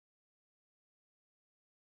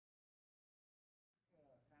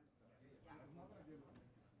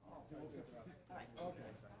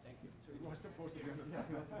supposed to be on the panel.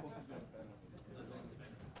 You're supposed to be on the panel.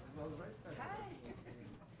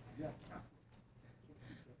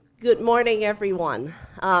 Good morning, everyone.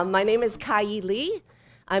 My name is Kai-Yi Lee.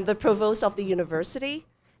 I'm the provost of the university,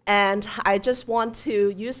 and I just want to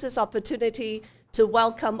use this opportunity to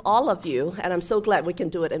welcome all of you, and I'm so glad we can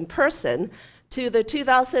do it in person, to the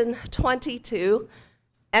 2022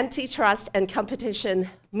 Antitrust and Competition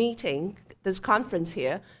meeting, this conference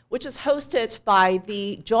here, which is hosted by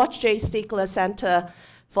the George J. Stigler Center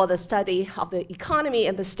for the Study of the Economy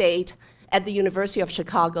and the State at the University of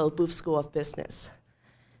Chicago Booth School of Business.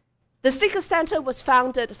 The Stigler Center was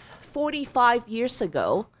founded 45 years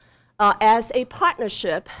ago as a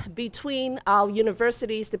partnership between our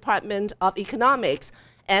university's Department of Economics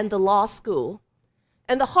and the law school.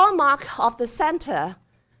 And the hallmark of the center,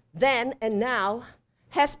 then and now,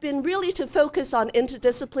 has been really to focus on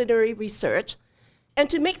interdisciplinary research and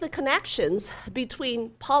to make the connections between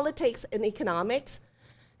politics and economics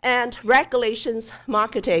and regulations,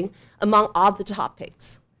 marketing, among other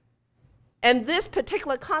topics. And this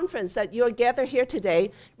particular conference that you're gathered here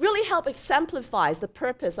today really helps exemplify the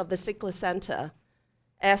purpose of the Stigler Center,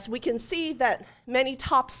 as we can see that many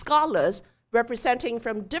top scholars representing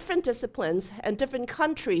from different disciplines and different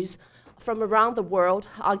countries from around the world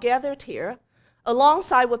are gathered here,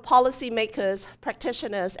 alongside with policymakers,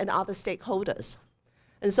 practitioners, and other stakeholders.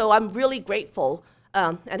 And so I'm really grateful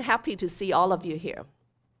and happy to see all of you here.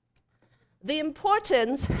 The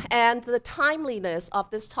importance and the timeliness of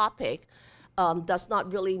this topic does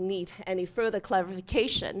not really need any further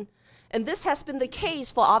clarification. And this has been the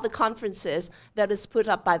case for other conferences that is put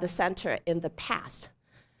up by the center in the past.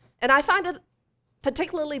 And I find it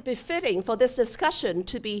particularly befitting for this discussion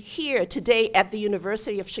to be here today at the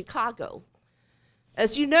University of Chicago.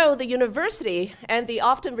 As you know, the university, and they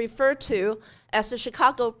often referred to as the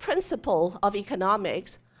Chicago Principle of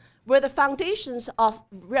Economics, were the foundations of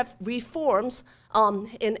reforms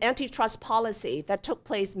in antitrust policy that took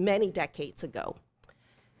place many decades ago.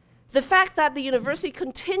 The fact that the university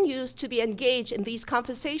continues to be engaged in these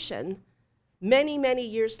conversations many, many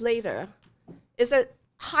years later is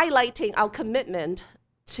highlighting our commitment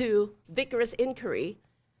to vigorous inquiry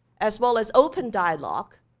as well as open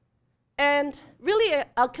dialogue, and really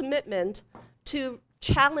our commitment to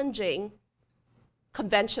challenging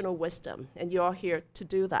conventional wisdom, and you're here to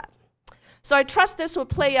do that. So I trust this will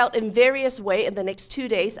play out in various ways in the next 2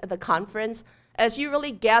 days at the conference as you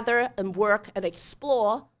really gather and work and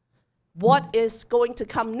explore what is going to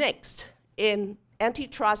come next in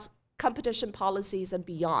antitrust, competition policies, and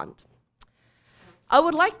beyond. I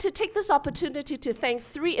would like to take this opportunity to thank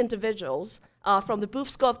 3 individuals from the Booth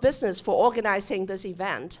School of Business for organizing this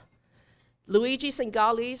event. Luigi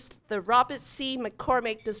Singalis, the Robert C.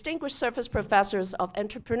 McCormick Distinguished Service Professors of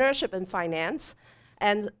Entrepreneurship and Finance,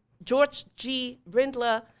 and George G.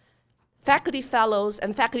 Rindler, Faculty Fellows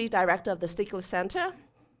and Faculty Director of the Stigler Center.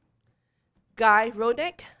 Guy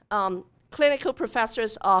Ronick, Clinical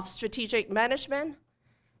Professors of Strategic Management.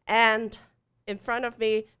 And in front of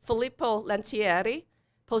me, Filippo Lancieri,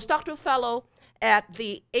 Postdoctoral Fellow at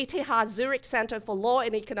the ETH Zurich Center for Law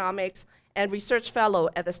and Economics and Research Fellow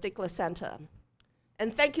at the Stigler Center.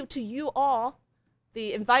 And thank you to you all,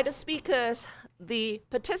 the invited speakers, the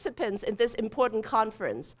participants in this important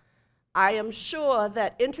conference. I am sure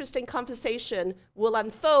that interesting conversation will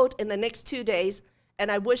unfold in the next 2 days, and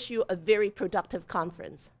I wish you a very productive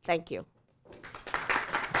conference. Thank you.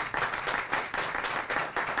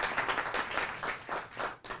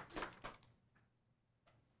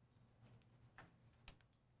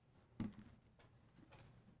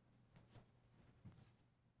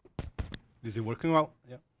 Is it working well?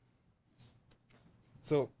 Yeah.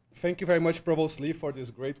 So thank you very much, Provost Lee, for these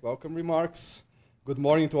great welcome remarks. Good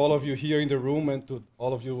morning to all of you here in the room and to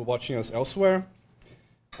all of you watching us elsewhere.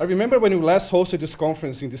 I remember when we last hosted this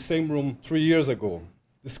conference in the same room 3 years ago,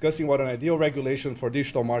 discussing what an ideal regulation for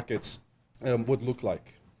digital markets would look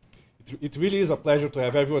like. It really is a pleasure to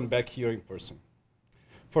have everyone back here in person.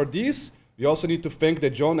 For this, we also need to thank the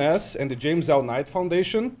John S. and the James L. Knight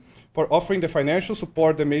Foundation for offering the financial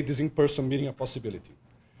support that made this in-person meeting a possibility.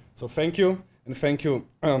 So thank you, and thank you,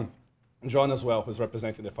 John as well, who's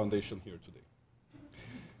representing the foundation here today.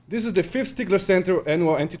 This is the 5th Stigler Center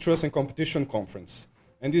Annual Antitrust and Competition Conference,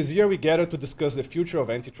 and this year we gathered to discuss the future of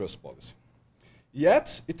antitrust policy.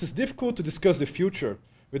 Yet, it is difficult to discuss the future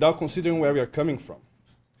without considering where we are coming from.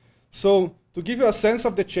 So, to give you a sense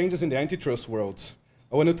of the changes in the antitrust world,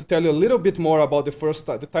 I wanted to tell you a little bit more about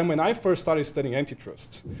the time when I first started studying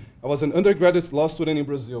antitrust. I was an undergraduate law student in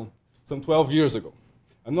Brazil some 12 years ago.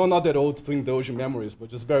 I'm not that old to indulge in memories, but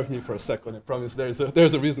just bear with me for a second. I promise there's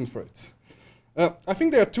a reason for it. I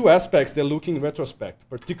think there are two aspects that, looking in retrospect,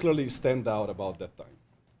 particularly stand out about that time.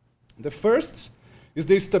 The first is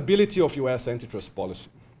the stability of US antitrust policy.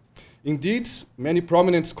 Indeed, many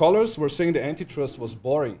prominent scholars were saying the antitrust was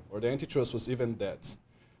boring, or the antitrust was even dead.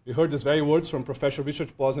 We heard these very words from Professor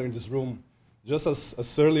Richard Posner in this room just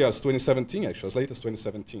as early as 2017, actually, as late as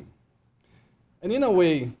 2017. And in a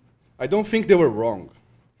way, I don't think they were wrong.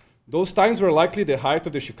 Those times were likely the height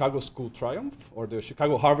of the Chicago School triumph, or the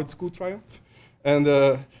Chicago-Harvard School triumph. And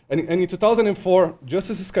in 2004,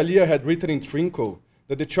 Justice Scalia had written in Trinco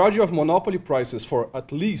that the charging of monopoly prices for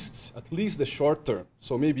at least the short term,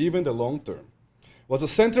 so maybe even the long term, was a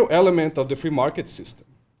central element of the free market system.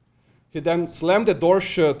 He then slammed the door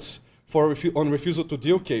shut on refusal to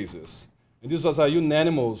deal cases, and this was a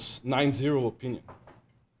unanimous 9-0 opinion.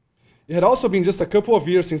 It had also been just a couple of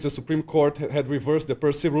years since the Supreme Court had reversed the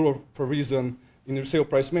per se rule for reason in resale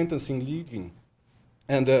price maintenance in leading,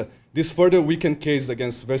 and this further weakened case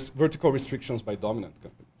against vertical restrictions by dominant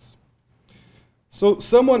companies. So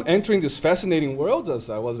someone entering this fascinating world, as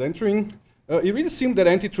I was entering, it really seemed that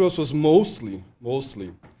antitrust was mostly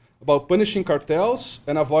about punishing cartels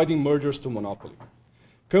and avoiding mergers to monopoly.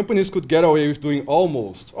 Companies could get away with doing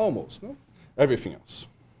almost everything else.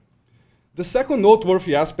 The second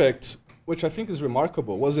noteworthy aspect, which I think is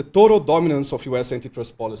remarkable, was the total dominance of US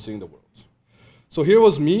antitrust policy in the world. So here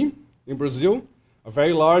was me in Brazil, a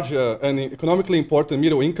very large and economically important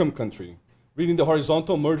middle-income country, reading the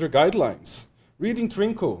horizontal merger guidelines, reading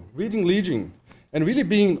Trinco, reading Leading, and really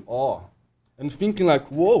being in awe and thinking like,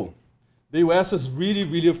 whoa, the US has really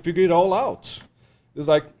figured it all out. It's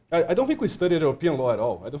like, I don't think we studied European law at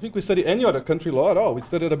all. I don't think we studied any other country law at all. We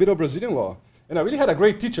studied a bit of Brazilian law. And I really had a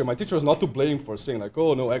great teacher. My teacher was not to blame for saying like,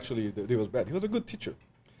 oh no, actually, he was bad. He was a good teacher.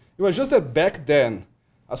 It was just that back then,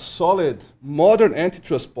 a solid, modern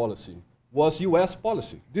antitrust policy was US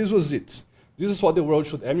policy. This was it. This is what the world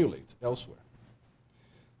should emulate elsewhere.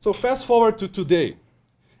 So fast forward to today,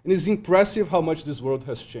 and it's impressive how much this world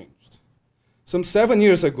has changed. Some 7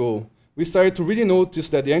 years ago, we started to really notice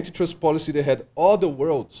that the antitrust policy that had all the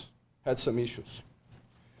world had some issues.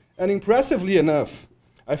 And impressively enough,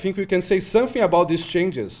 I think we can say something about these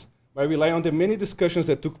changes by relying on the many discussions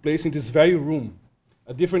that took place in this very room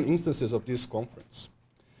at different instances of this conference.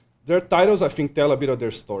 Their titles, I think, tell a bit of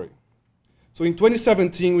their story. So in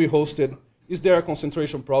 2017, we hosted, Is There a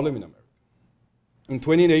Concentration Problem in America? In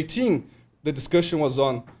 2018, the discussion was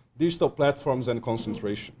on digital platforms and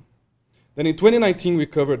concentration. Then in 2019, we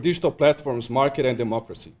covered digital platforms, market, and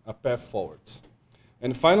democracy, a path forward.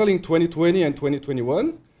 And finally, in 2020 and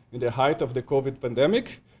 2021, in the height of the COVID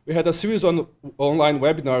pandemic, we had a series of online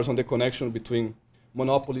webinars on the connection between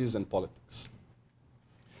monopolies and politics.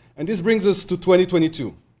 And this brings us to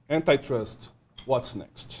 2022, antitrust, what's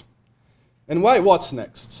next? And why what's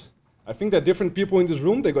next? I think that different people in this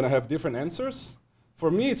room, they're going to have different answers. For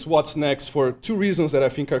me, it's what's next for two reasons that I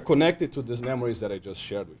think are connected to these memories that I just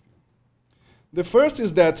shared with you. The first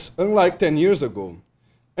is that, unlike 10 years ago,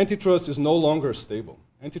 antitrust is no longer stable.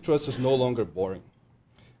 Antitrust is no longer boring.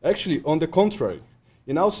 Actually, on the contrary,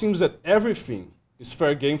 it now seems that everything is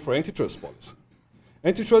fair game for antitrust policy.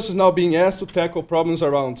 Antitrust is now being asked to tackle problems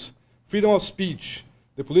around freedom of speech,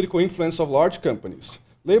 the political influence of large companies,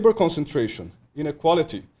 labor concentration,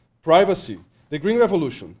 inequality, privacy, the green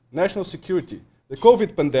revolution, national security, the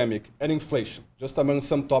COVID pandemic, and inflation, just among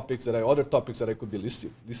some topics other topics that I could be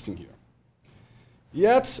listing here.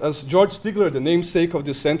 Yet, as George Stigler, the namesake of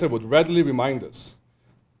this center, would readily remind us,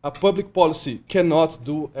 a public policy cannot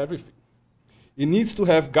do everything. It needs to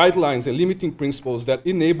have guidelines and limiting principles that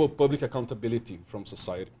enable public accountability from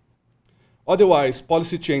society. Otherwise,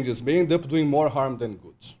 policy changes may end up doing more harm than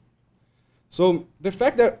good. So the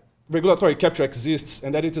fact that regulatory capture exists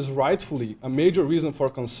and that it is rightfully a major reason for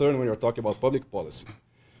concern when you're talking about public policy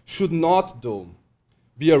should not, though,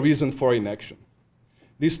 be a reason for inaction.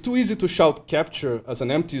 It is too easy to shout capture as an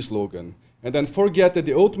empty slogan and then forget that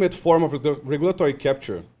the ultimate form of regulatory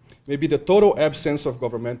capture may be the total absence of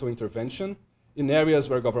governmental intervention in areas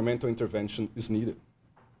where governmental intervention is needed.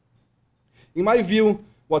 In my view,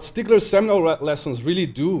 what Stigler's seminal lessons really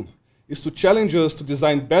do is to challenge us to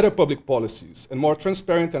design better public policies and more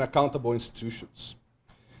transparent and accountable institutions.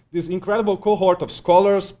 This incredible cohort of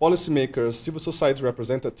scholars, policymakers, civil society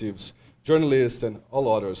representatives, journalists, and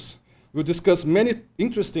all others will discuss many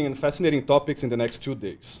interesting and fascinating topics in the next 2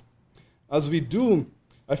 days. As we do,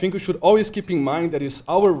 I think we should always keep in mind that it's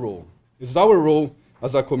our role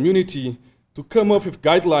as a community to come up with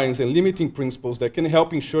guidelines and limiting principles that can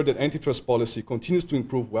help ensure that antitrust policy continues to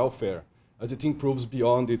improve welfare as it improves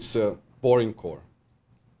beyond its boring core.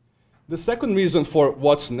 The second reason for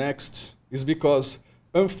what's next is because,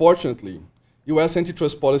 unfortunately, US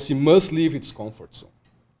antitrust policy must leave its comfort zone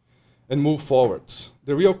and move forward.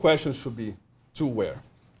 The real question should be, to where?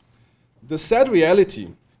 The sad reality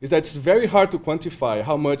is that it's very hard to quantify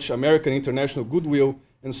how much American international goodwill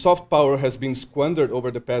and soft power has been squandered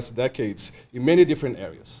over the past decades in many different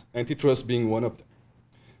areas, antitrust being one of them.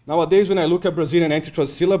 Nowadays, when I look at Brazilian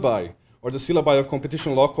antitrust syllabi or the syllabi of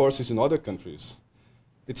competition law courses in other countries,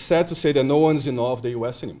 it's sad to say that no one's in awe of the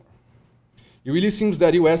US anymore. It really seems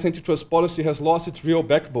that US antitrust policy has lost its real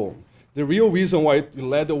backbone, the real reason why it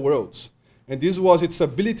led the world. And this was its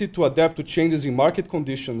ability to adapt to changes in market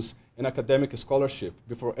conditions and academic scholarship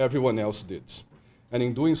before everyone else did. And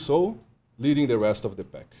in doing so, leading the rest of the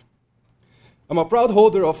pack. I'm a proud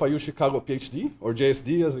holder of a UChicago PhD, or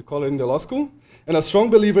JSD as we call it in the law school, and a strong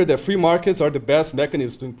believer that free markets are the best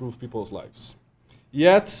mechanism to improve people's lives.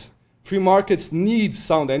 Yet, free markets need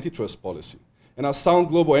sound antitrust policy, and a sound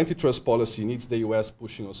global antitrust policy needs the US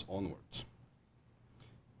pushing us onwards.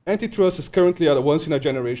 Antitrust is currently at a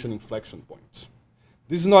once-in-a-generation inflection point.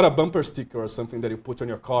 This is not a bumper sticker or something that you put on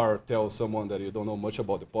your car or tell someone that you don't know much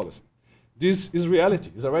about the policy. This is reality.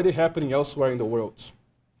 It's already happening elsewhere in the world.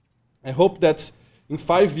 I hope that in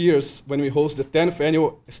 5 years, when we host the 10th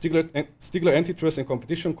annual Stigler Antitrust and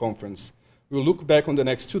Competition Conference, we'll look back on the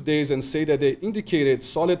next 2 days and say that they indicated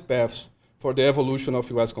solid paths for the evolution of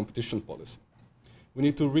US competition policy. We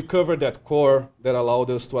need to recover that core that allowed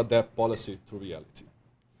us to adapt policy to reality.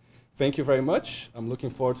 Thank you very much. I'm looking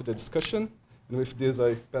forward to the discussion. And with this,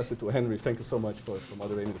 I pass it to Henry. Thank you so much for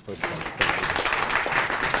moderating the first time.